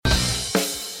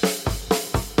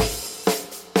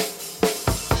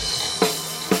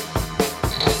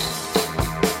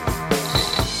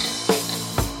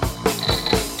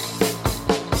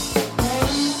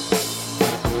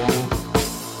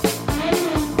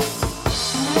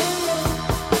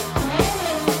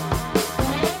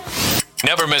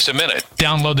never miss a minute.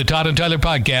 Download the Todd and Tyler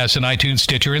podcast on iTunes,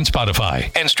 Stitcher, and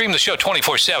Spotify. And stream the show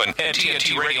 24/7 at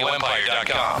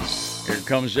TNTRadioEmpire.com. Here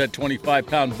comes that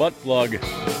 25-pound butt plug.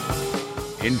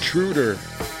 Intruder.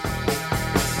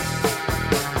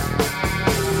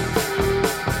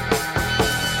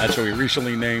 That's what we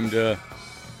recently named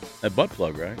that butt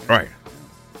plug, right? Right.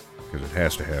 Because it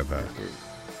has to have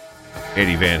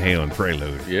Eddie Van Halen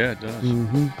prelude. Yeah, it does.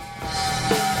 Mm-hmm.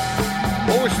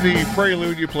 What was the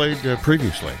prelude you played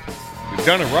previously? We've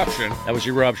done Eruption. That was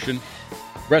Eruption.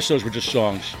 The rest of those were just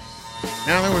songs.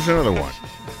 Now there was another one.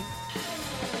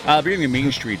 Beginning of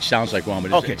Mean Street sounds like one,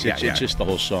 but it's just the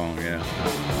whole song, yeah.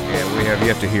 Yeah, you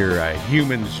have to hear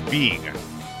humans being.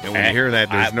 And when you hear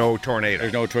that, there's no tornado.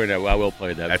 There's no tornado. I will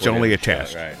play that. That's only a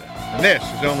test. Right. And this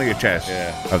is only a test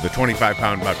of the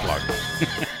 25-pound butt plug,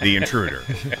 the Intruder.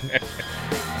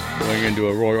 Going into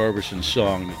a Roy Orbison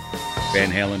song that Van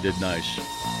Halen did nice.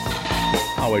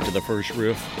 I'll wait to the first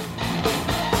riff.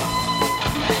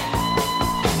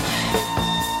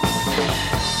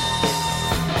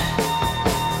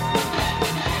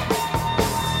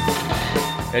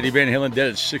 Eddie Van Halen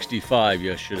dead at 65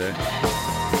 yesterday.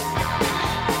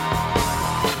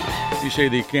 You say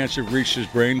the cancer reached his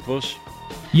brain, Puss?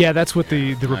 Yeah, that's what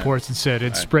the reports had said.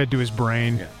 It spread to his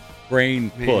brain. Yeah.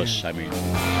 Brain puss, I mean.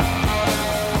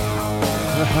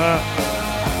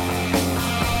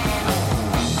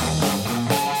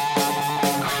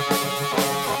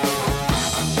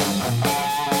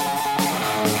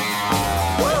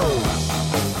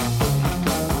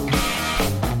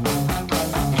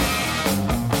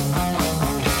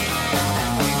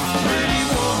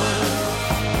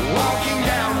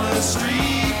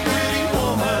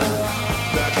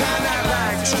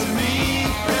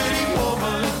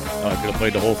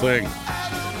 Played the whole thing.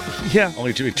 Yeah.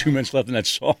 Only 2 minutes left in that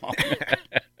song.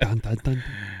 Dun, dun, dun.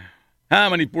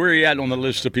 Where are you at on the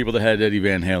list of people that had Eddie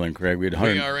Van Halen, Craig? We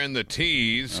are in the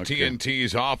T's. Okay.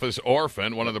 TNT's Office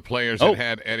Orphan, one of the players that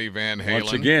had Eddie Van Halen.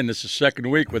 Once again, this is the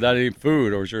second week without any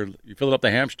food. Or is there, you filled up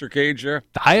the hamster cage there?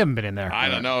 I haven't been in there. I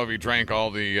don't know if he drank all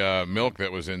the milk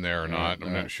that was in there or not.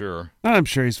 I'm not sure. I'm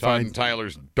sure he's fine. Todd and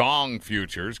Tyler's Dong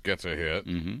Futures gets a hit.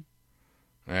 Mm-hmm.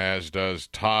 As does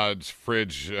Todd's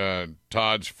fridge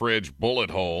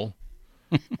bullet hole,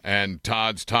 and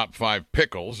Todd's top 5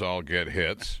 pickles all get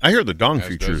hits. I hear the Dong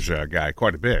Futures guy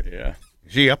quite a bit. Yeah,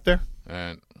 is he up there?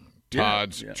 And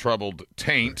Todd's troubled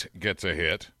taint gets a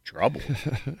hit. Trouble,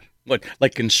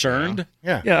 like concerned?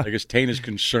 Yeah. Like his taint is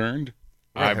concerned.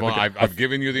 I've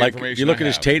given you the information. You look at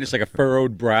his taint; it's like a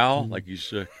furrowed brow, like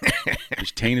his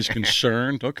taint is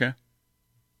concerned. Okay.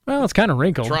 Well, it's kind of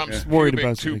wrinkled. Trump's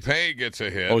pubic toupee gets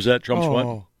a hit. Oh, was that Trump's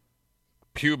what?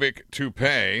 Pubic toupee.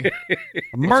 A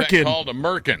merkin. What's that called? A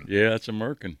merkin. Yeah, that's a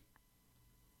merkin.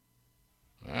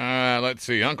 Let's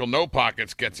see. Uncle No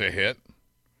Pockets gets a hit,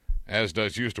 as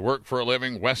does used to work for a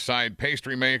living West Side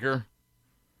pastry maker.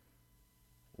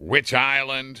 Witch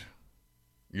Island.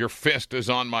 Your fist is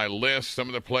on my list. Some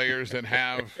of the players that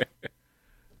have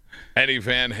Eddie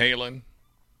Van Halen.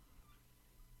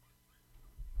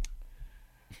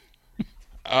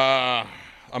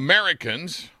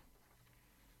 Americans,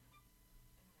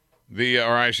 the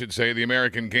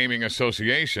American Gaming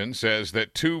Association says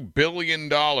that $2 billion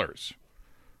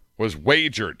was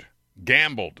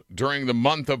gambled during the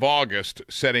month of August,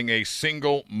 setting a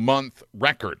single-month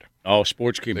record. Oh,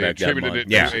 sports came back that month. They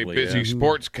attributed it to a busy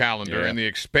sports calendar and the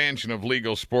expansion of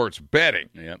legal sports betting.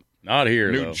 Yep. Not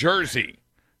here, New Jersey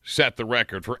set the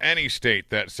record for any state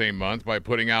that same month by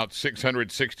putting out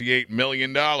 $668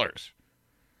 million.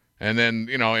 And then,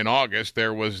 in August,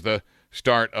 there was the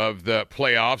start of the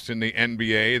playoffs in the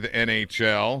NBA, the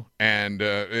NHL, and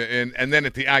then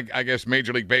at the, I guess,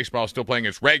 Major League Baseball is still playing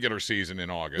its regular season in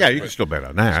August. Yeah, you can still bet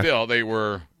on that. Still, they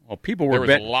were. Well, people were.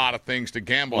 There was a lot of things to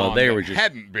gamble on that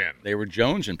hadn't been. They were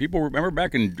jonesing. People remember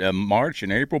back in March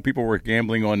and April, people were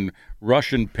gambling on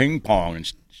Russian ping pong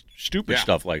and stupid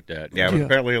stuff like that. Yeah, but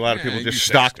apparently a lot of people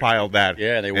just stockpiled that.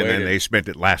 Yeah, they waited. And then they spent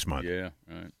it last month. Yeah,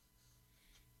 right.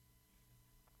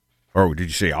 Or did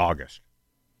you say August?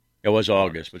 It was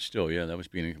August, but still, that was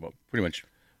being pretty much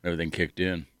everything kicked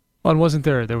in. Well, and wasn't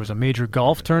there was a major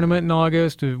golf tournament in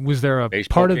August? Was there a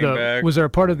Baseball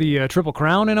part of the Triple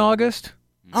Crown in August?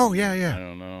 Oh, yeah. I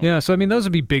don't know. Yeah, so those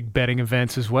would be big betting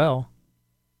events as well.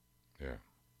 Yeah.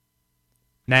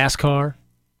 NASCAR.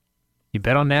 You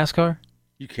bet on NASCAR?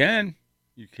 You can.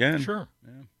 Sure.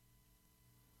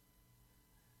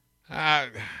 Yeah.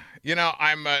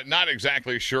 I'm not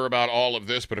exactly sure about all of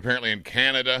this, but apparently in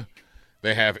Canada,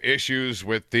 they have issues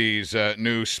with these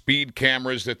new speed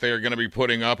cameras that they are going to be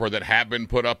putting up or that have been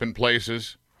put up in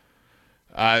places.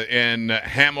 In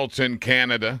Hamilton,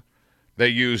 Canada, They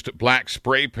used black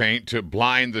spray paint to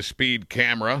blind the speed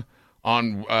camera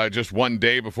on just one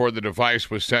day before the device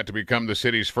was set to become the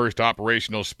city's first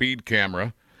operational speed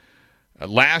camera.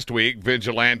 Last week,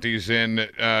 vigilantes in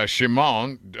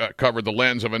Chimon covered the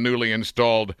lens of a newly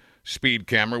installed speed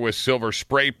camera with silver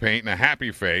spray paint and a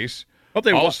happy face.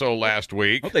 Also last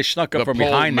week, they snuck up from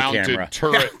behind the camera.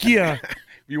 Turret. Yeah.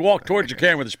 If you walk towards the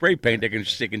camera with a spray paint, they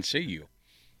can see you.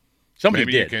 Somebody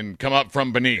Maybe did. you can come up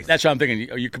from beneath. That's what I'm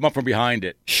thinking. You come up from behind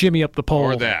it. Shimmy up the pole.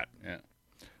 Or that. Yeah.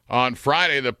 On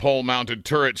Friday, the pole-mounted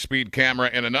turret speed camera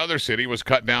in another city was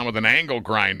cut down with an angle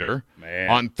grinder. Man.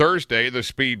 On Thursday, the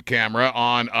speed camera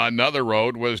on another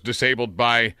road was disabled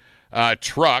by a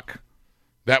truck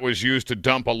that was used to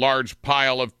dump a large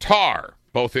pile of tar,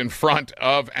 both in front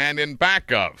of and in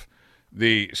back of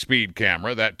the speed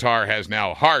camera. That tar has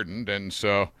now hardened, and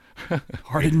so...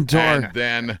 Hardened tar. And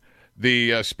then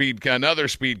the another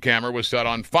speed camera was set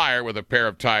on fire with a pair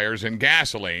of tires and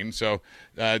gasoline. So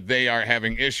they are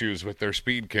having issues with their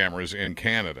speed cameras in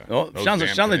Canada. Well, sounds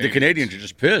like the Canadians are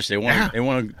just pissed. They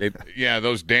want. Yeah,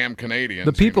 those damn Canadians.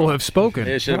 The people have spoken.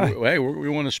 They said, "Hey, we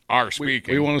want to are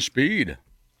speaking. We want to speed."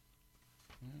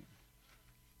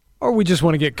 Or we just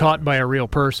want to get caught by a real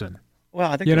person.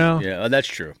 Well, I think yeah, that's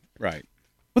true. Right.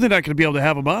 Well, they're not going to be able to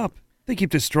have them up. They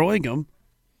keep destroying them.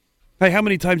 Hey, how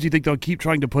many times do you think they'll keep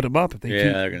trying to put them up? If they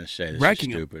keep they're going to say this wrecking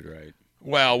is stupid, right?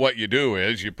 Well, what you do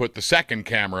is you put the second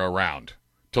camera around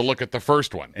to look at the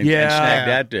first one. And snag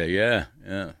that day. Yeah.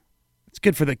 It's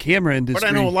good for the camera industry. But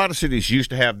I know a lot of cities used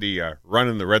to have the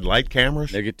running the red light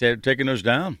cameras. They get taking those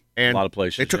down. And a lot of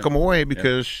places. They took them away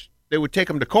because they would take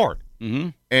them to court. Mm-hmm.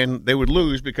 And they would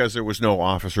lose because there was no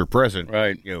officer present,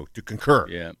 right? To concur.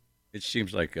 Yeah, it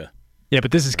seems like Yeah,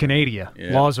 but this is Canada.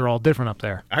 Yeah. Laws are all different up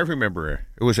there. I remember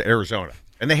it was Arizona,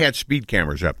 and they had speed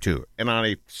cameras up too. And on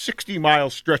a 60-mile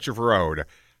stretch of road,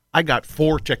 I got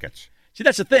 4 tickets. See,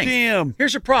 that's the thing. Damn.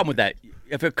 Here's the problem with that.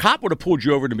 If a cop would have pulled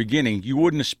you over in the beginning, you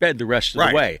wouldn't have sped the rest of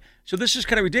the way. So this is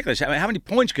kind of ridiculous. How many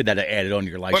points could that have added on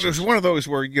your license? But it was one of those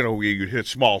where, you hit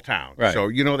small town. Right. So,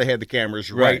 they had the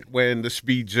cameras right when the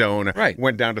speed zone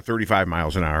went down to 35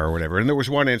 miles an hour or whatever. And there was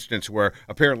one instance where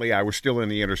apparently I was still in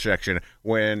the intersection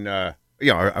when,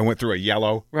 I went through a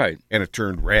yellow. Right. And it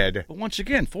turned red. But once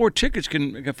again, 4 tickets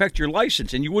can affect your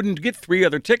license, and you wouldn't get 3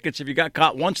 other tickets if you got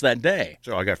caught once that day.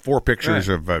 So I got 4 pictures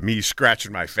of me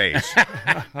scratching my face.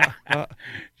 Did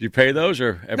you pay those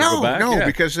or ever go back? No,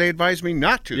 because they advised me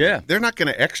not to. Yeah. They're not going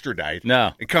to extradite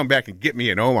and come back and get me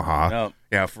in Omaha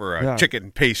No. for ticket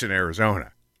and pace in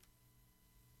Arizona.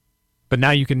 But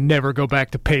now you can never go back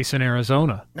to Pace in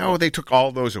Arizona. No, they took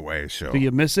all those away. So Do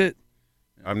you miss it?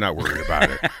 I'm not worried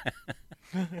about it.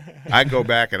 I'd go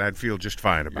back and I'd feel just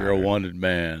fine about it. You're a wanted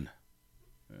man.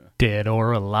 Dead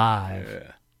or alive.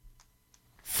 Yeah.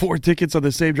 4 tickets on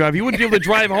the same drive. You wouldn't be able to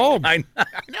drive home. I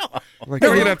know. Like,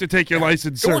 you're going to have to take your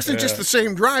license, It sir. wasn't just the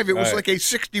same drive. It was like a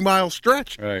 60-mile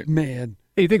stretch. Right. Man.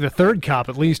 Hey, you think the third cop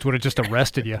at least would have just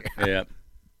arrested you? Yeah.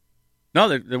 No,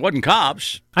 there wasn't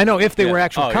cops. I know, if they were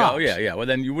actual cops. Oh, yeah. Well,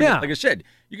 then you wouldn't. Yeah. Like I said,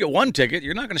 you get 1 ticket,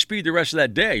 you're not going to speed the rest of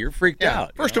that day. You're freaked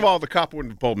out. First of all, the cop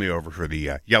wouldn't have pulled me over for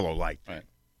the yellow light. Right.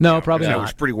 No, probably I not.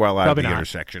 was pretty well out Probably of the not.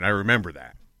 intersection. I remember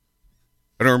that.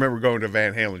 I don't remember going to a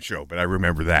Van Halen show, but I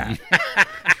remember that.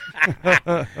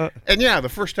 And the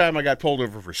first time I got pulled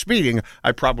over for speeding,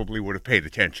 I probably would have paid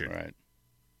attention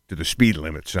to the speed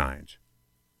limit signs.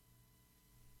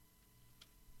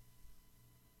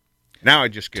 Now I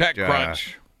just get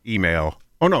TechCrunch. email.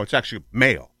 Oh, no, it's actually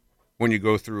mail. When you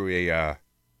go through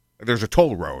there's a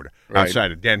toll road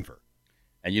outside of Denver.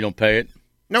 And you don't pay it?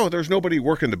 No, there's nobody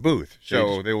working the booth.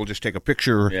 So they will just take a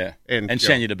picture and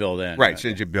send you the bill then. Right,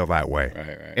 send you the bill that way.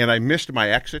 Right. And I missed my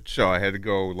exit, so I had to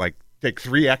go, take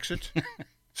 3 exits.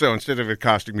 So instead of it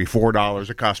costing me $4,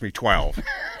 it cost me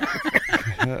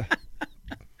 $12.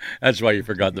 That's why you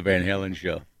forgot the Van Halen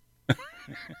show.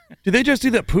 Do they just do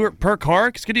that per car?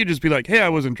 Because could you just be like, hey, I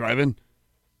wasn't driving?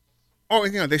 Oh,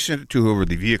 they send it to whoever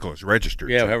the vehicle is registered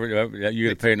to. You got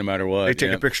to pay no matter what. They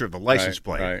take a picture of the license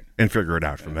plate and figure it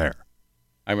out from there.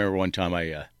 I remember one time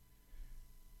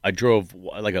I drove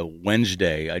like a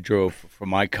Wednesday. I drove from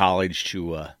my college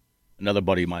to another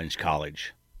buddy of mine's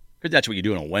college. Because that's what you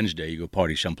do on a Wednesday. You go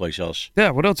party someplace else. Yeah,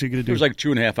 what else are you going to do? It was like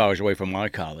 2.5 hours away from my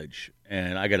college,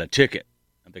 and I got a ticket.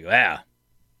 I'm thinking,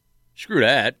 screw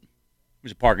that. It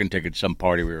was a parking ticket at some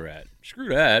party we were at. Screw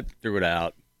that. Threw it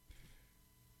out.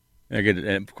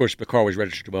 And of course, the car was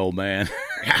registered to my old man.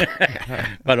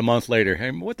 About a month later,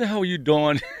 hey, what the hell are you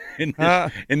doing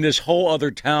in this whole other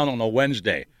town on a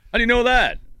Wednesday? How do you know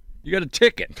that? You got a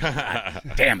ticket.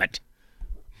 Damn it.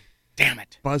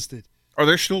 Busted. Are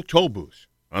there still toll booths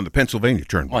on the Pennsylvania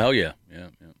Turnpike? Oh, hell yeah. Yeah.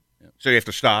 So you have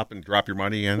to stop and drop your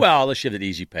money in? Well, unless you have that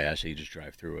easy pass, you just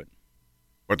drive through it.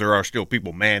 But there are still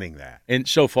people manning that. And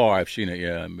so far, I've seen it.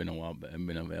 Yeah, I've been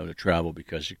able to travel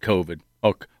because of COVID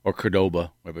or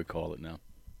Cordoba, whatever we call it now.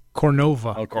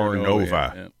 Cornova. Oh,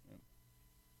 Cornova. Yeah.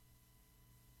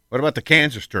 What about the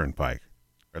Kansas Turnpike?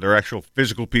 Are there actual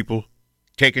physical people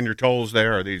taking your tolls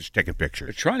there, or are they just taking They're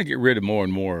pictures? trying to get rid of more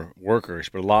and more workers,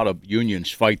 but a lot of unions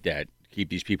fight that to keep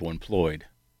these people employed.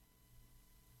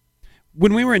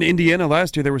 When we were in Indiana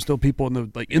last year, there were still people in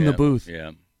the booth.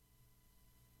 Yeah.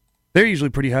 They're usually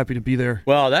pretty happy to be there.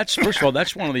 Well, that's first of all,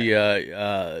 that's one of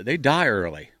the they die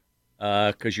early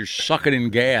because you're sucking in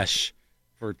gas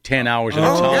for 10 hours at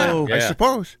a time. Yeah, I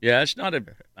suppose. Yeah, it's not a.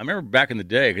 I remember back in the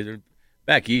day because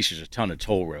back east there's a ton of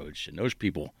toll roads, and those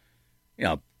people,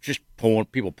 just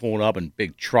pulling up in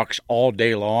big trucks all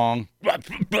day long.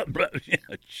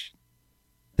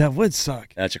 That would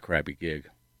suck. That's a crappy gig.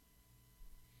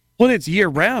 Well, it's year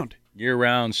round. Year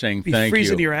round saying Be thank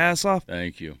freezing you. your ass off.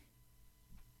 Thank you.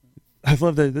 I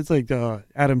love that. That's like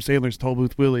Adam Sandler's Toll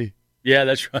Booth Willie. Yeah,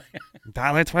 that's right.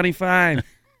 $1.25.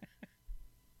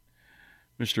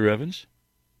 Mr. Evans?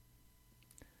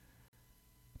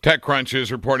 TechCrunch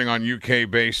is reporting on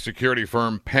UK-based security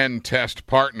firm Pen Test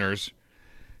Partners.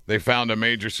 They found a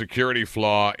major security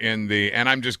flaw in and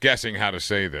I'm just guessing how to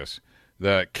say this,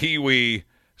 the Kiwi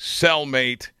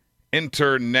Cellmate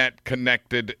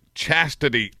Internet-Connected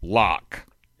Chastity Lock.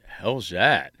 The hell's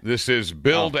that? This is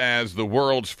billed as the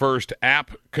world's first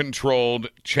app-controlled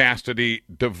chastity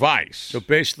device. So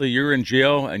basically you're in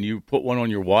jail and you put one on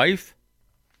your wife?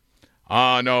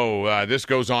 No, this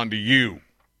goes on to you.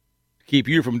 Keep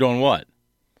you from doing what?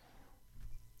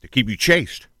 To keep you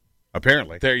chaste,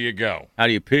 apparently. There you go. How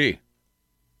do you pee?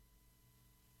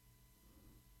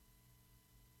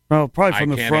 Well, probably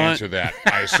from I the can't front. answer that.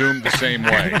 I assume the same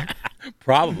way.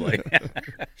 Probably.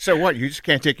 So what, you just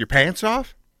can't take your pants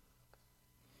off?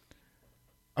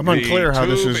 I'm unclear how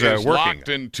this is working. Locked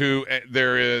into,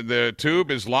 the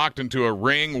tube is locked into a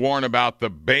ring worn about the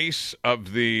base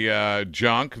of the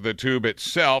junk. The tube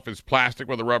itself is plastic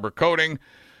with a rubber coating,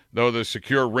 though the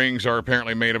secure rings are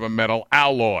apparently made of a metal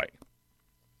alloy.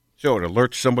 So it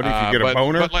alerts somebody if you get a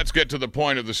boner? But let's get to the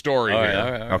point of the story here.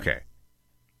 All right. Okay.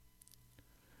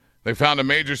 They found a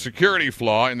major security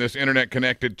flaw in this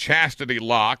internet-connected chastity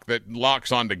lock that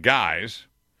locks onto guys.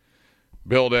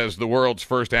 Billed as the world's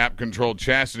first app-controlled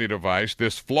chastity device,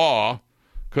 this flaw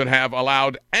could have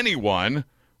allowed anyone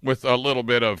with a little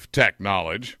bit of tech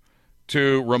knowledge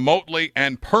to remotely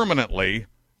and permanently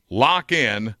lock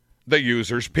in the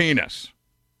user's penis.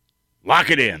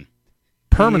 Lock it in.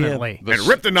 Permanently. And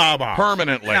rip the knob off.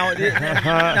 Permanently.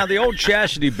 Now the old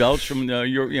chastity belts from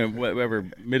whatever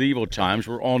medieval times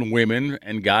were on women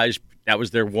and guys. That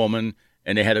was their woman,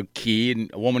 and they had a key, and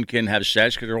a woman can have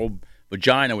sex because their whole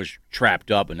vagina was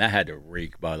trapped up, and that had to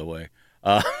reek, by the way.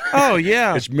 Oh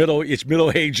yeah, it's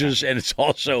Middle Ages, and it's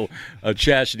also a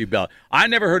chastity belt. I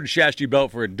never heard a chastity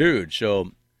belt for a dude,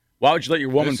 so why would you let your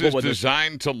woman This put is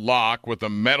designed to lock with a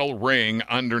metal ring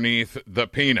underneath the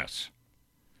penis.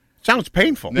 Sounds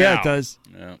painful. yeah, Now, it does.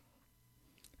 Yeah.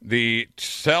 The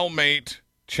Cellmate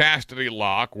chastity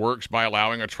lock works by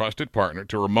allowing a trusted partner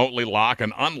to remotely lock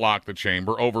and unlock the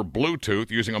chamber over Bluetooth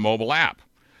using a mobile app.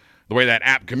 The way that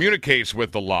app communicates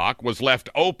with the lock was left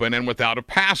open and without a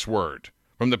password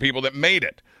from the people that made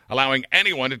it, allowing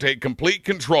anyone to take complete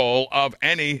control of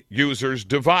any user's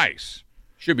device.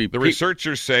 Should be The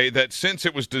researchers say that since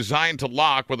it was designed to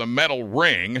lock with a metal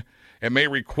ring, it may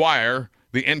require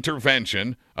the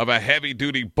intervention of a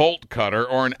heavy-duty bolt cutter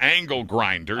or an angle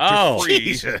grinder to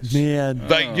freeze Man.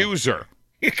 the user.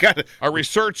 You gotta A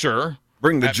researcher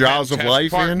bring the at jaws Pen of Test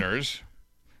life Partners,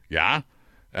 yeah.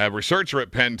 A researcher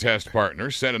at Pen Test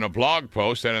Partners said in a blog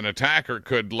post that an attacker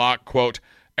could lock, quote,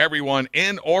 everyone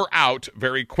in or out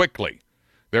very quickly.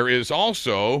 There is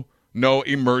also no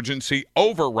emergency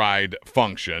override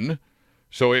function,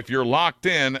 so if you're locked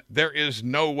in, there is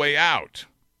no way out.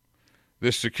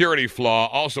 This security flaw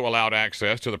also allowed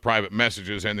access to the private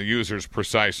messages and the user's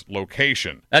precise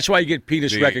location. That's why you get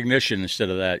penis recognition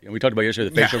instead of that. And we talked about yesterday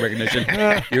the facial recognition.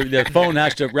 The phone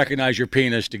has to recognize your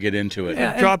penis to get into it.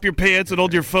 Yeah, drop your pants and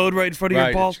hold your phone right in front of your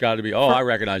Right, balls. it's got to be. Oh, I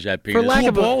recognize that penis. For lack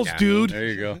of balls, a, dude. There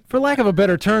you go. For lack of a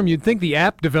better term, you'd think the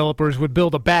app developers would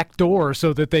build a back door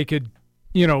so that they could,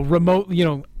 remote,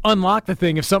 unlock the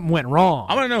thing if something went wrong.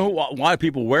 I want to know why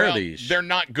people wear Well, these. They're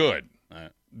not good.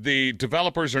 The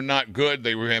developers are not good.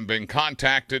 They have been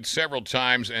contacted several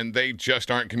times, and they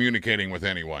just aren't communicating with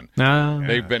anyone.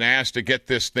 They've been asked to get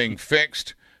this thing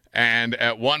fixed, and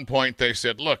at one point they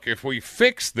said, look, if we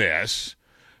fix this,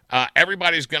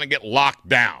 everybody's going to get locked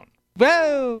down.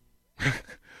 Whoa!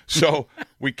 So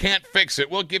we can't fix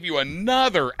it. We'll give you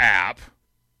another app,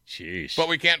 Jeez. but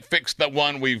we can't fix the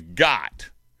one we've got.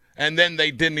 And then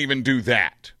they didn't even do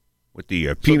that. With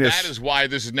the penis. So that is why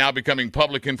this is now becoming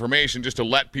public information, just to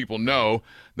let people know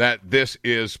that this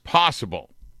is possible.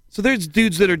 So there's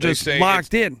dudes that are just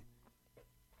locked in.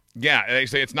 Yeah, they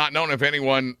say it's not known if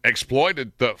anyone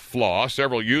exploited the flaw.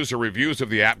 Several user reviews of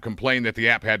the app complained that the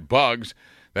app had bugs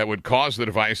that would cause the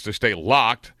device to stay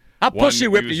locked. How pussy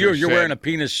whipped are you? You're said, wearing a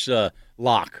penis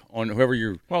lock on whoever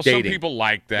you're well, dating. some people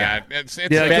like that. Yeah. It's it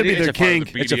could be their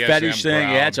kink. It's a fetish thing.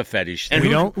 Yeah, it's a fetish thing.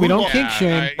 And we don't kink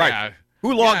shame. Right. Yeah.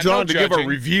 Who logs no on to give a judging.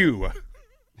 review?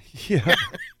 Yeah.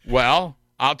 Well,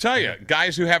 I'll tell you,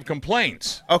 guys who have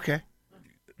complaints, Okay.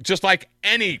 just like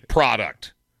any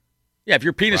product. Yeah, if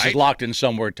your penis Right? is locked in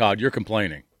somewhere, Todd, you're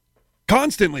complaining.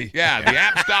 Constantly. Yeah, the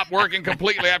app stopped working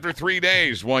completely after 3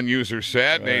 days, one user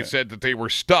said. They said that they were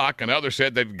stuck. Another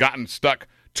said they'd gotten stuck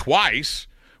twice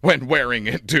when wearing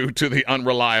it due to the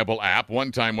unreliable app.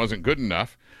 One time wasn't good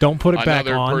enough. Don't put it back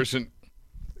on.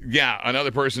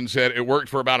 Another person said it worked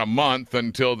for about a month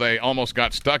until they almost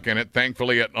got stuck in it.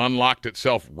 Thankfully, it unlocked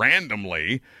itself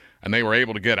randomly, and they were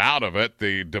able to get out of it.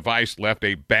 The device left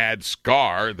a bad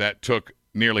scar that took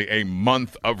nearly a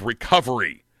month of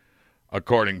recovery,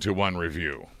 according to one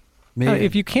review.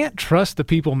 If you can't trust the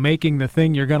people making the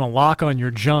thing you're going to lock on your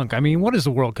junk, I mean, what is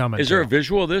the world coming to? Is there a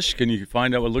visual of this? Can you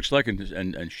find out what it looks like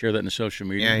and share that in the social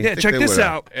media? Yeah, check this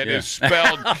out. It is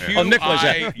spelled Q-I-U-I. Oh,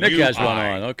 Nick has one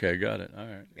on. Okay, got it. All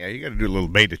right. Yeah, you got to do a little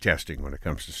beta testing when it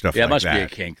comes to stuff Yeah, like it must that. be a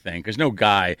kink thing because no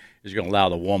guy is going to allow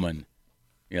the woman,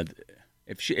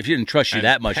 if she didn't trust you And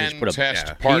that much, just put a pen-test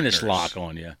penis partners. lock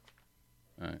on you.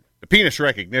 The penis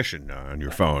recognition on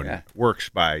your phone Yeah. works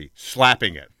by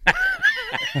slapping it.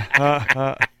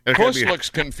 Puss looks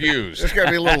confused. There's got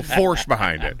to be a little force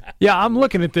behind it. Yeah, I'm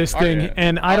looking at this thing,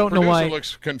 and I don't know why.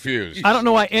 Looks confused. I don't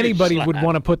know why anybody would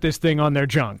want to put this thing on their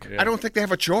junk. I don't think they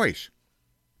have a choice.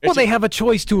 Well, they have a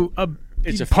choice to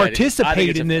It's a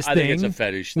participate in this I think thing it's a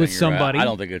fetish thing. with You're somebody. right. I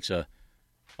don't think it's a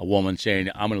woman saying,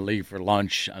 "I'm going to leave for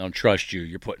lunch. I don't trust you.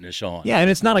 You're putting this on." Yeah, and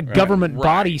it's not a government Right.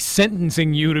 body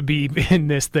sentencing you to be in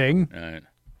this thing. Right.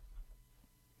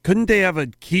 Couldn't they have a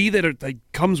key that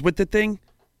comes with the thing?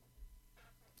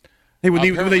 Hey, when they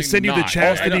Apparently send you the not.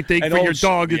 chastity thing An for your old-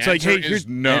 dog, the it's like, hey, answer here's is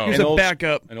no. here's An a old-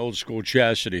 backup. An old school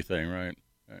chastity thing, right?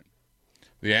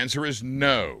 The answer is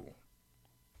no.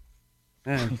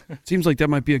 Seems like that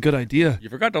might be a good idea. You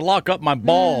forgot to lock up my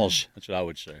balls. That's what I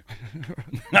would say.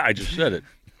 I just said it.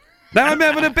 Now I'm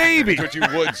having a baby. That's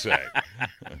what you would say.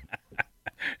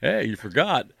 Hey, you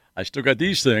forgot. I still got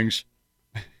these things.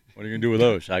 What are you going to do with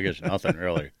those? I guess nothing,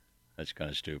 really. That's kind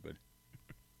of stupid.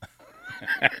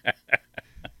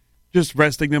 Just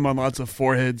resting them on lots of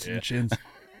foreheads and chins.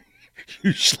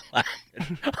 You slap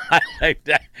it. I like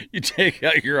that. You take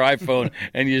out your iPhone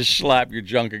and you slap your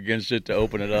junk against it to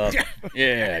open it up.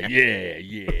 Yeah.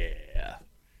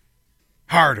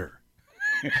 Harder.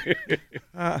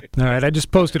 All right, I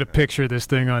just posted a picture of this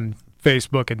thing on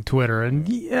Facebook and Twitter, and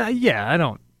I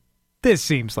don't. This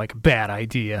seems like a bad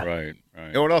idea. Right.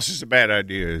 You know what else is a bad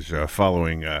idea is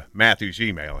following Matthew's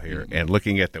email here and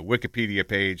looking at the Wikipedia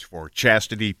page for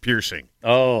chastity piercing.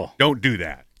 Oh, Don't do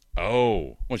that.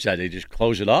 Oh. what's that? They just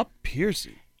close it up?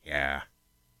 Piercing. Yeah.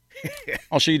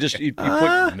 Oh, so you just put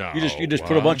No. you just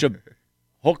put a bunch of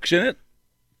hooks in it,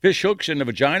 fish hooks in the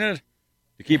vagina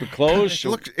to keep it closed.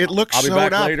 It looks I'll be sewed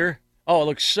back up. later. Oh, it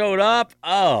looks sewed up.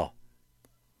 Oh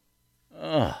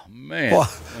man. Well,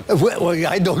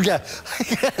 I don't get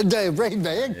the brain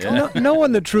man. No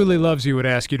one that truly loves you would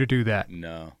ask you to do that.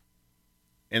 No.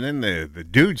 And then the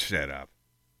dude set up.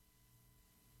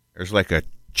 There's like a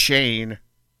chain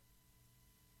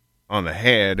on the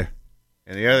head,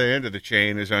 and the other end of the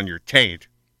chain is on your taint.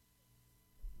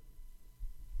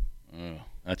 Oh,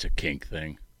 that's a kink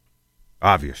thing.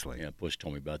 Obviously. Yeah, Bush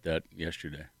told me about that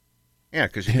yesterday. Yeah,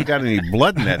 because if you got any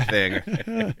blood in that thing,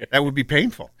 that would be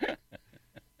painful.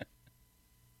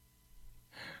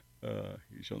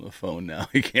 He's on the phone now.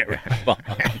 He can't respond.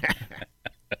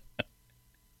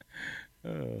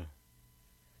 Is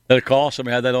that a call?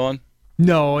 Somebody had that on?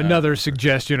 No, another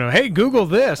suggestion of, hey, Google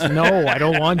this. No, I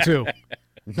don't want to.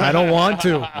 I don't want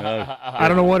to. I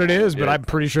don't know what it is, but I'm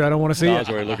pretty sure I don't want to see I it. was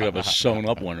already looking up a sewn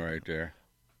up one right there.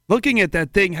 Looking at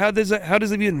that thing, how does it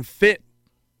even fit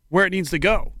where it needs to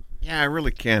go? Yeah, I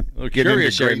really can't A little get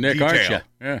curious into there, great Nick, detail.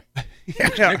 aren't you?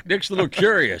 Yeah. Nick's a little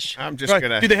curious. I'm just Right.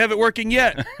 gonna. Do they have it working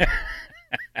yet?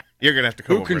 You're gonna have to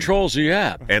come Who over controls the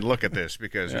app? and look at this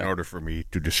because in order for me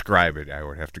to describe it, I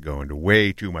would have to go into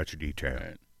way too much detail.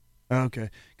 Right. Okay.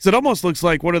 Because it almost looks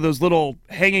like one of those little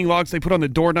hanging logs they put on the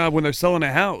doorknob when they're selling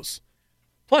a house.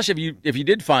 Plus, if you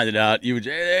did find it out, you would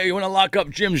say, hey, you want to lock up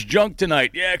Jim's junk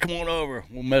tonight? Yeah, come on over.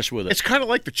 We'll mess with it. It's kind of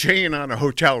like the chain on a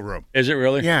hotel room. Is it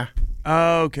really? Yeah.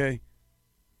 Oh, okay.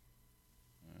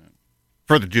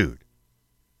 For the dude.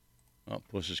 Oh,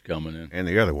 Puss is coming in. And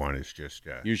the other one is just...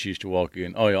 Usually used to walk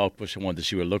in. Oh, yeah, Puss wanted to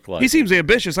see what it looked like. He seems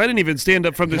ambitious. I didn't even stand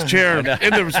up from this chair in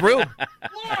this room.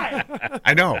 Why?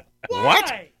 I know. Why?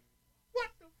 What?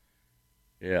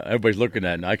 Yeah, everybody's looking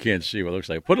at it, and I can't see what it looks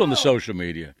like. Put it on the social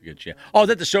media if you get a chance. Oh, is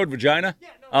that the sewed vagina? Yeah,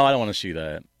 no. Oh, I don't want to see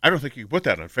that. I don't think you can put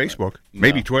that on Facebook. No.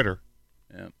 Maybe Twitter.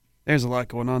 Yeah. There's a lot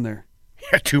going on there.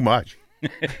 Yeah, too much.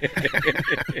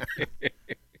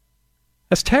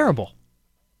 That's terrible.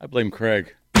 I blame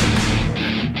Craig.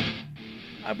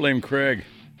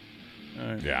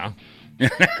 Right. Yeah.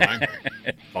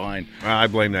 Fine. I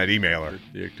blame that emailer.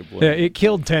 Yeah, it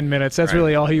killed 10 minutes. That's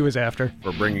really all he was after.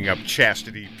 For bringing up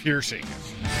chastity piercings.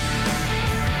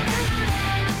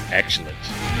 Excellent.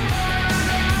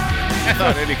 I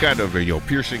thought any kind of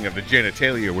piercing of the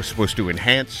genitalia was supposed to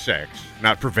enhance sex,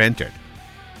 not prevent it.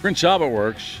 Prince Albert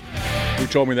works. Who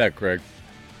told me that, Craig?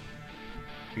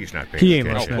 He's not paying He ain't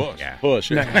attention. listening. Yeah. Puss.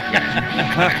 He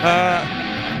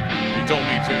told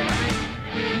me to.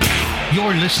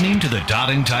 You're listening to the Todd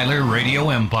and Tyler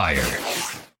Radio Empire.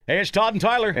 Hey, it's Todd and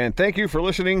Tyler. And thank you for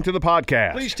listening to the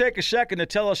podcast. Please take a second to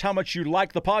tell us how much you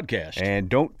like the podcast. And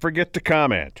don't forget to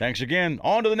comment. Thanks again.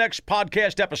 On to the next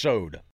podcast episode.